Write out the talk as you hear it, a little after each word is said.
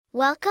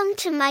Welcome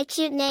to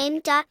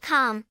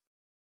mycutename.com.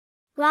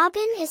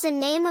 Robin is a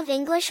name of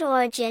English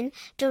origin,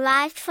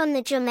 derived from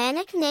the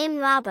Germanic name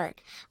Robert,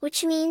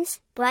 which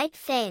means bright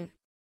fame.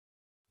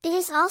 It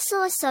is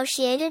also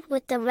associated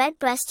with the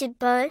red-breasted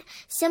bird,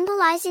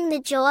 symbolizing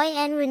the joy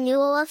and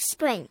renewal of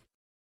spring.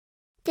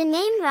 The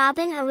name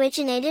Robin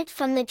originated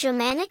from the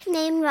Germanic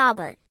name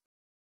Robert.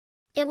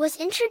 It was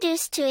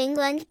introduced to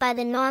England by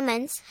the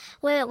Normans,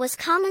 where it was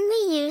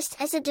commonly used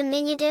as a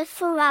diminutive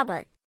for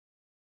Robert.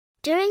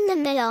 During the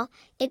Middle,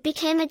 it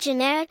became a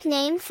generic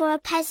name for a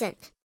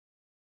peasant.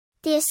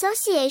 The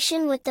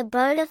association with the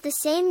bird of the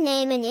same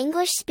name in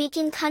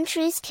English-speaking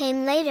countries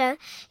came later,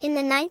 in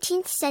the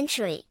 19th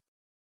century.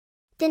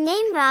 The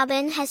name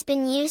Robin has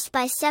been used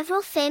by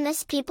several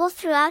famous people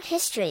throughout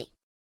history.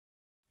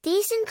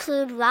 These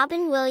include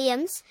Robin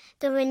Williams,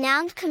 the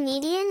renowned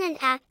comedian and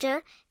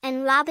actor,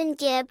 and Robin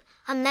Gibb,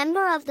 a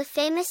member of the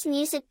famous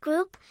music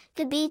group,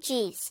 the Bee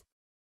Gees.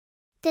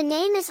 The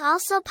name is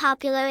also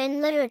popular in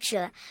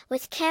literature,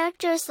 with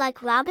characters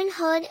like Robin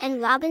Hood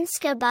and Robin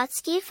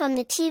Scherbatsky from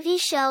the TV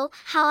show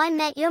How I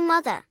Met Your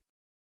Mother.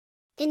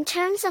 In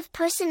terms of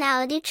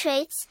personality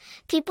traits,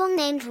 people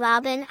named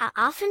Robin are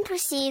often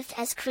perceived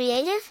as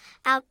creative,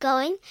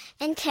 outgoing,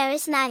 and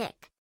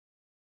charismatic.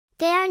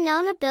 They are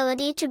known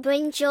ability to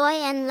bring joy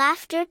and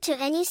laughter to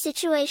any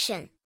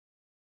situation.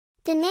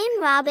 The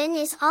name Robin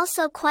is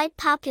also quite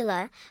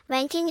popular,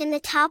 ranking in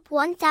the top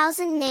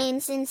 1,000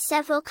 names in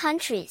several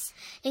countries,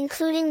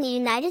 including the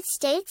United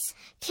States,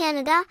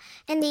 Canada,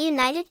 and the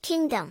United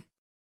Kingdom.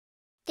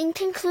 In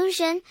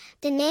conclusion,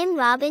 the name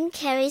Robin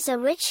carries a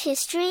rich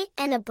history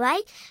and a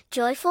bright,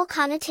 joyful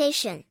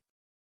connotation.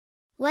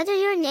 Whether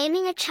you're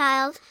naming a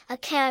child, a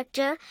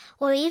character,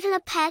 or even a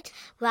pet,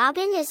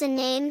 Robin is a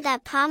name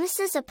that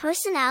promises a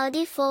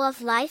personality full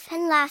of life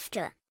and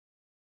laughter.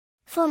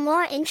 For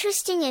more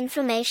interesting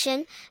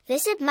information,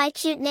 visit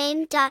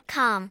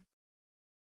mycutename.com.